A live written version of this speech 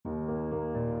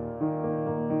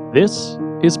This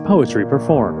is Poetry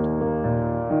Performed.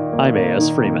 I'm A.S.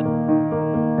 Freeman.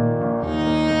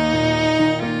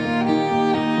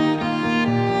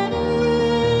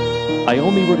 I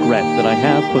only regret that I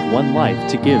have but one life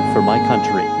to give for my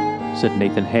country, said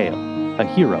Nathan Hale, a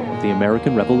hero of the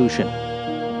American Revolution.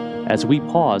 As we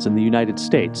pause in the United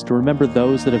States to remember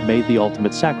those that have made the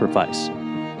ultimate sacrifice,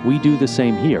 we do the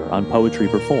same here on Poetry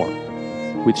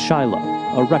Performed, with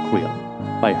Shiloh, a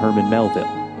Requiem by Herman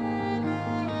Melville.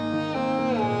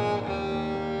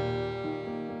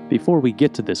 Before we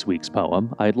get to this week's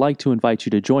poem, I'd like to invite you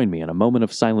to join me in a moment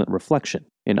of silent reflection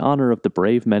in honor of the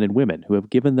brave men and women who have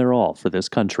given their all for this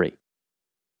country.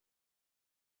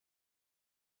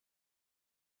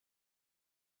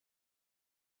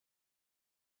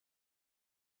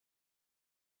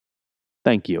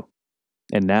 Thank you.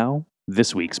 And now,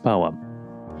 this week's poem.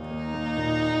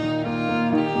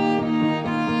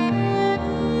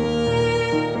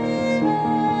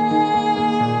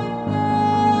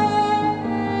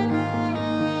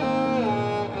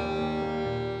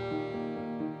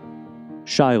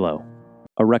 Shiloh,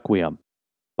 a Requiem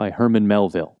by Herman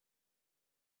Melville.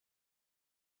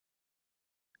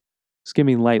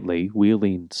 Skimming lightly,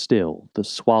 wheeling still, the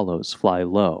swallows fly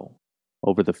low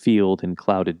over the field in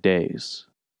clouded days,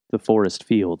 the forest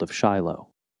field of Shiloh.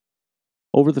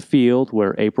 Over the field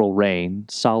where April rain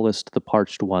solaced the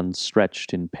parched ones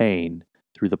stretched in pain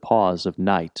through the pause of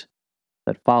night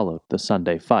that followed the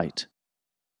Sunday fight,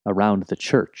 around the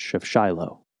church of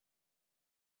Shiloh.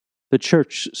 The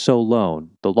church so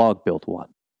lone, the log-built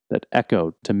one, that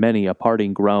echoed to many a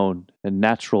parting groan and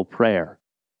natural prayer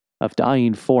of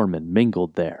dying foremen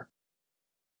mingled there.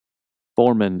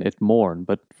 Foremen at morn,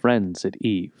 but friends at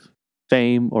eve,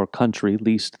 fame or country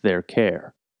least their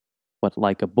care, what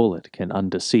like a bullet can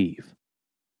undeceive.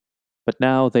 But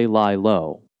now they lie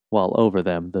low, while over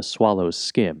them the swallows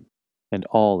skim, and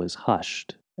all is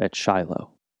hushed at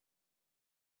Shiloh.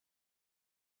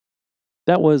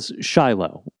 That was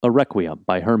Shiloh, a Requiem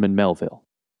by Herman Melville.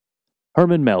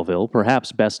 Herman Melville,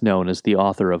 perhaps best known as the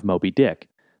author of Moby Dick,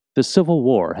 the Civil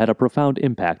War had a profound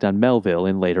impact on Melville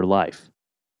in later life.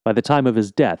 By the time of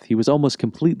his death, he was almost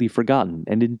completely forgotten,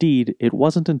 and indeed, it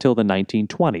wasn't until the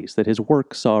 1920s that his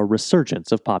work saw a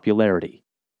resurgence of popularity.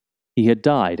 He had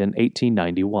died in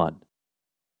 1891.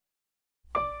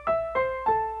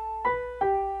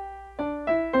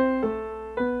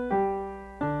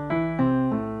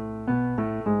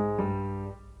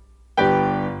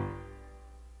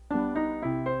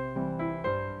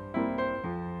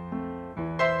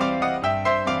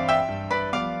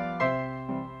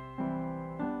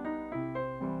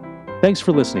 Thanks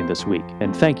for listening this week,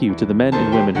 and thank you to the men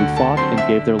and women who fought and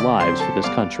gave their lives for this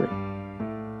country.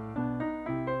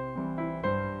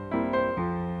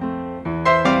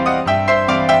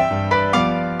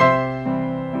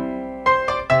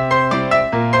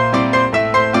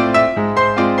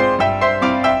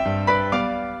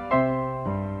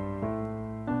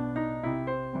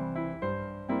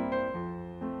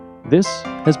 This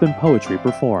has been Poetry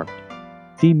Performed.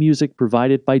 Theme music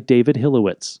provided by David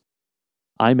Hillowitz.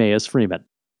 I'm A.S. Freeman.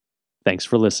 Thanks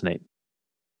for listening.